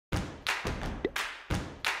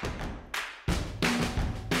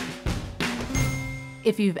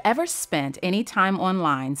If you've ever spent any time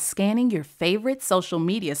online scanning your favorite social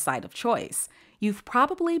media site of choice, you've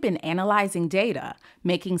probably been analyzing data,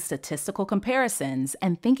 making statistical comparisons,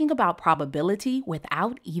 and thinking about probability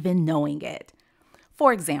without even knowing it.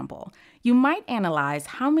 For example, you might analyze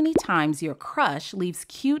how many times your crush leaves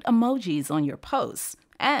cute emojis on your posts,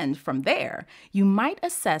 and from there, you might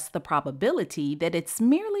assess the probability that it's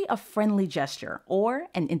merely a friendly gesture or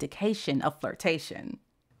an indication of flirtation.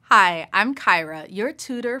 Hi, I'm Kyra, your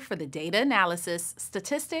tutor for the Data Analysis,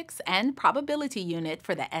 Statistics, and Probability Unit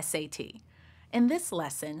for the SAT. In this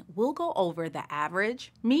lesson, we'll go over the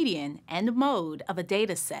average, median, and mode of a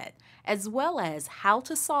data set, as well as how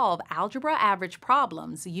to solve algebra average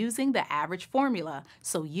problems using the average formula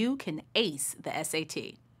so you can ace the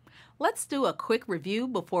SAT. Let's do a quick review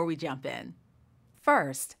before we jump in.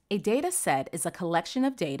 First, a data set is a collection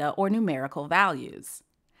of data or numerical values.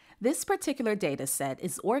 This particular data set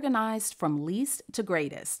is organized from least to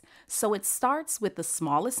greatest, so it starts with the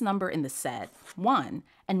smallest number in the set, 1,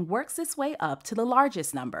 and works its way up to the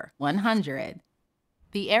largest number, 100.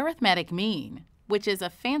 The arithmetic mean, which is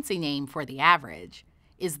a fancy name for the average,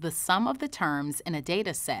 is the sum of the terms in a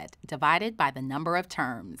data set divided by the number of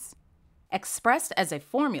terms. Expressed as a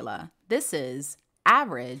formula, this is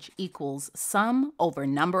average equals sum over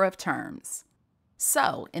number of terms.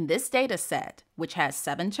 So, in this data set, which has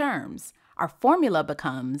 7 terms, our formula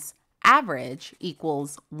becomes average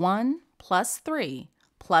equals 1 plus 3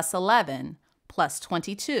 plus 11 plus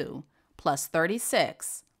 22 plus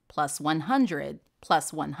 36 plus 100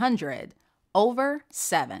 plus 100 over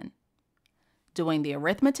 7. Doing the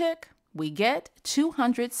arithmetic, we get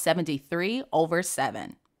 273 over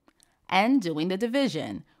 7. And doing the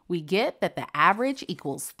division, we get that the average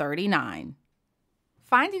equals 39.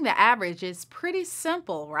 Finding the average is pretty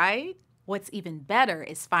simple, right? What's even better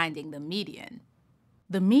is finding the median.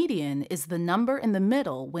 The median is the number in the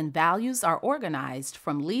middle when values are organized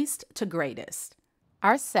from least to greatest.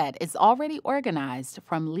 Our set is already organized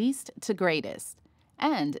from least to greatest,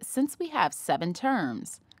 and since we have 7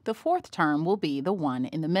 terms, the 4th term will be the one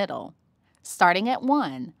in the middle. Starting at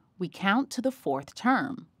 1, we count to the 4th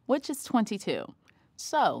term, which is 22.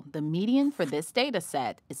 So the median for this data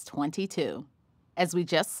set is 22. As we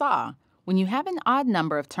just saw, when you have an odd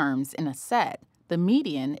number of terms in a set, the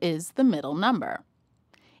median is the middle number.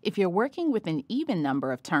 If you're working with an even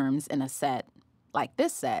number of terms in a set, like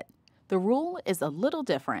this set, the rule is a little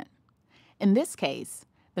different. In this case,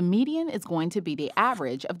 the median is going to be the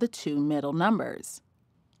average of the 2 middle numbers.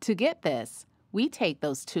 To get this, we take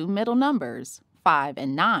those 2 middle numbers, 5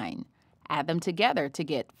 and 9, add them together to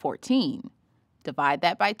get 14, divide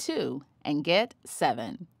that by 2, and get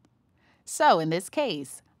 7. So in this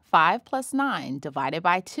case, 5 plus 9 divided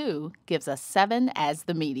by 2 gives us 7 as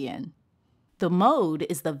the median. The mode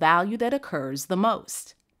is the value that occurs the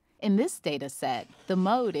most. In this data set, the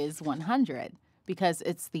mode is 100 because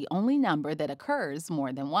it's the only number that occurs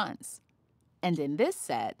more than once. And in this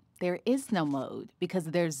set, there is no mode because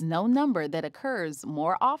there's no number that occurs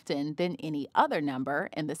more often than any other number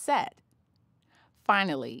in the set.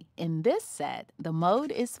 Finally, in this set, the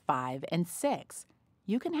mode is 5 and 6.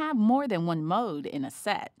 You can have more than one mode in a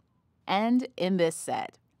set. And in this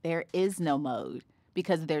set, there is no mode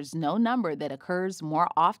because there's no number that occurs more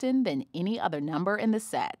often than any other number in the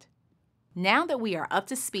set. Now that we are up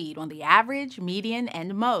to speed on the average, median,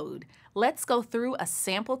 and mode, let's go through a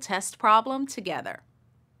sample test problem together.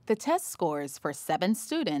 The test scores for 7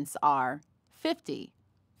 students are 50,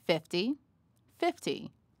 50,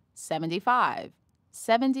 50, 75,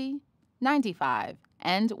 70, 95,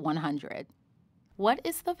 and 100. What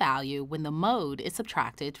is the value when the mode is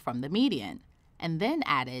subtracted from the median and then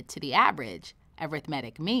added to the average,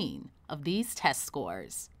 arithmetic mean, of these test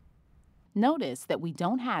scores? Notice that we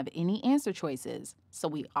don't have any answer choices, so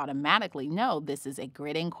we automatically know this is a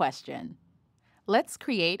gridding question. Let's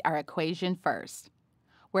create our equation first.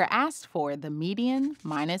 We're asked for the median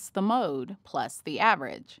minus the mode plus the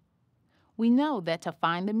average. We know that to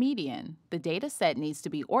find the median, the data set needs to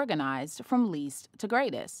be organized from least to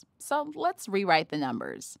greatest. So let's rewrite the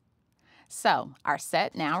numbers. So our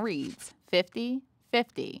set now reads 50,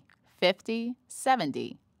 50, 50,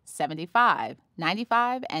 70, 75,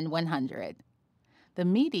 95, and 100. The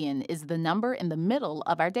median is the number in the middle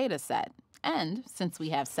of our data set. And since we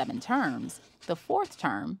have 7 terms, the 4th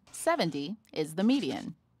term, 70, is the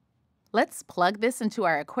median. Let's plug this into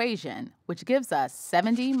our equation, which gives us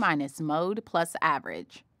 70 minus mode plus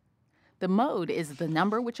average. The mode is the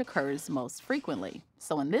number which occurs most frequently.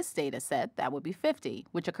 So in this data set, that would be 50,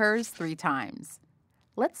 which occurs 3 times.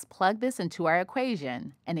 Let's plug this into our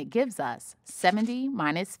equation, and it gives us 70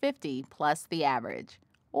 minus 50 plus the average,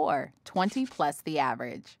 or 20 plus the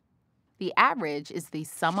average. The average is the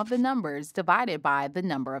sum of the numbers divided by the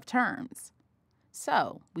number of terms.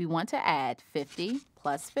 So we want to add 50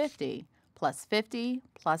 plus 50 plus 50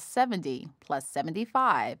 plus 70 plus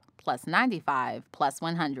 75 plus 95 plus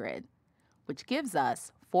 100, which gives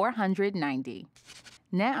us 490.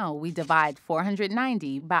 Now we divide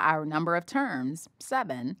 490 by our number of terms,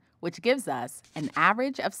 7, which gives us an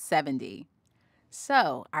average of 70.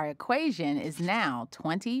 So our equation is now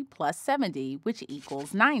 20 plus 70, which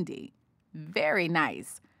equals 90. Very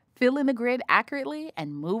nice. Fill in the grid accurately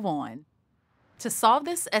and move on. To solve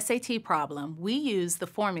this SAT problem, we use the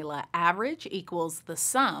formula average equals the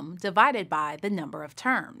sum divided by the number of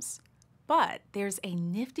terms. But there's a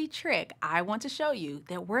nifty trick I want to show you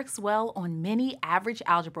that works well on many average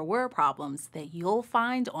algebra word problems that you'll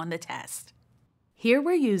find on the test. Here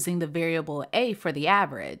we're using the variable a for the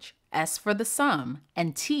average, s for the sum,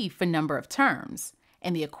 and t for number of terms.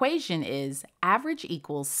 And the equation is average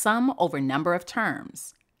equals sum over number of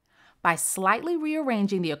terms. By slightly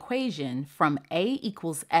rearranging the equation from a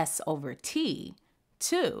equals s over t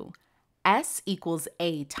to s equals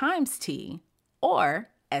a times t, or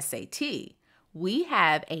SAT, we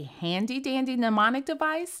have a handy-dandy mnemonic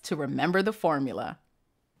device to remember the formula.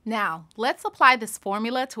 Now, let's apply this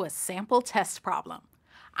formula to a sample test problem.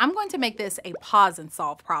 I'm going to make this a pause and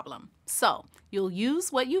solve problem. So, you'll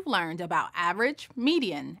use what you've learned about average,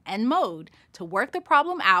 median, and mode to work the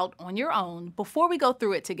problem out on your own before we go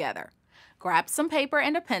through it together. Grab some paper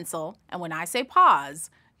and a pencil, and when I say pause,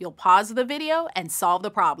 you'll pause the video and solve the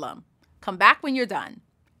problem. Come back when you're done.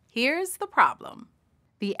 Here's the problem.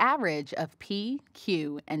 The average of P,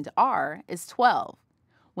 Q, and R is 12.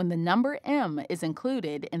 When the number M is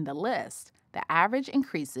included in the list, the average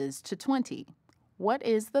increases to 20. What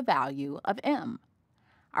is the value of M?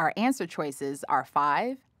 Our answer choices are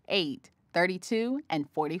 5, 8, 32, and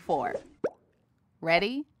 44.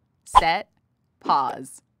 Ready, set,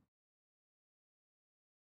 pause.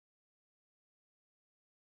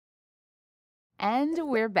 And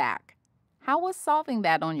we're back. How was solving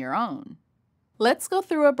that on your own? Let's go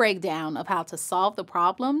through a breakdown of how to solve the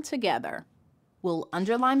problem together. We'll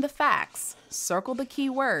underline the facts, circle the key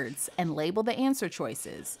words, and label the answer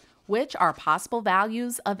choices, which are possible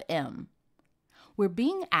values of M. We're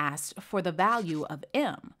being asked for the value of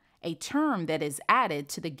M, a term that is added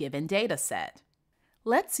to the given data set.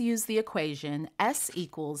 Let's use the equation S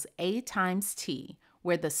equals A times T,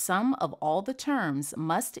 where the sum of all the terms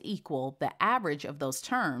must equal the average of those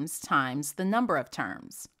terms times the number of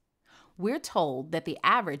terms. We're told that the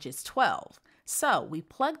average is 12, so we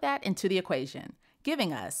plug that into the equation,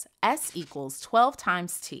 giving us S equals 12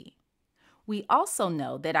 times T. We also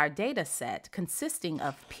know that our data set consisting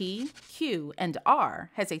of P, Q, and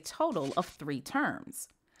R has a total of 3 terms.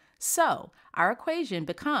 So our equation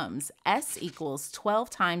becomes S equals 12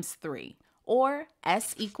 times 3, or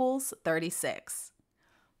S equals 36.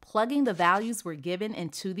 Plugging the values we're given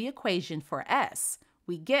into the equation for S,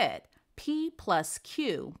 we get P plus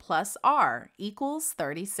Q plus R equals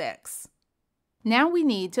 36. Now we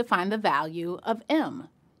need to find the value of M.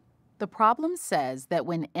 The problem says that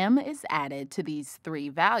when M is added to these 3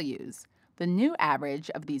 values, the new average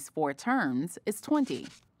of these 4 terms is 20.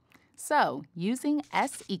 So, using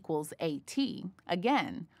S equals AT,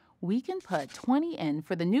 again, we can put 20 in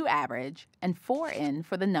for the new average and 4 in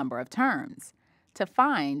for the number of terms to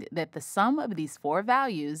find that the sum of these 4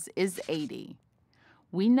 values is 80.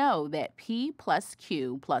 We know that P plus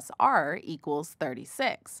Q plus R equals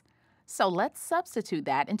 36. So let's substitute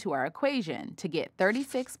that into our equation to get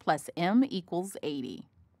 36 plus M equals 80.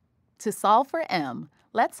 To solve for M,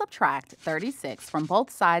 let's subtract 36 from both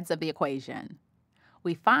sides of the equation.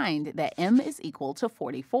 We find that M is equal to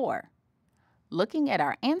 44. Looking at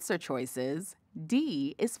our answer choices,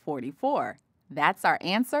 D is 44. That's our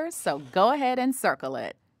answer, so go ahead and circle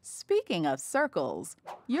it. Speaking of circles,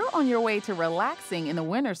 you're on your way to relaxing in the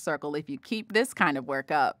winner's circle if you keep this kind of work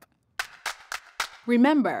up.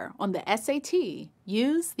 Remember, on the SAT,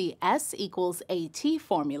 use the S equals AT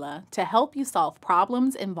formula to help you solve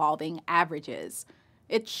problems involving averages.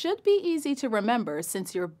 It should be easy to remember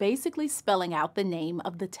since you're basically spelling out the name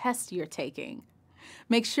of the test you're taking.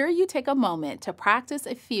 Make sure you take a moment to practice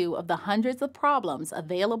a few of the hundreds of problems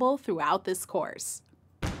available throughout this course.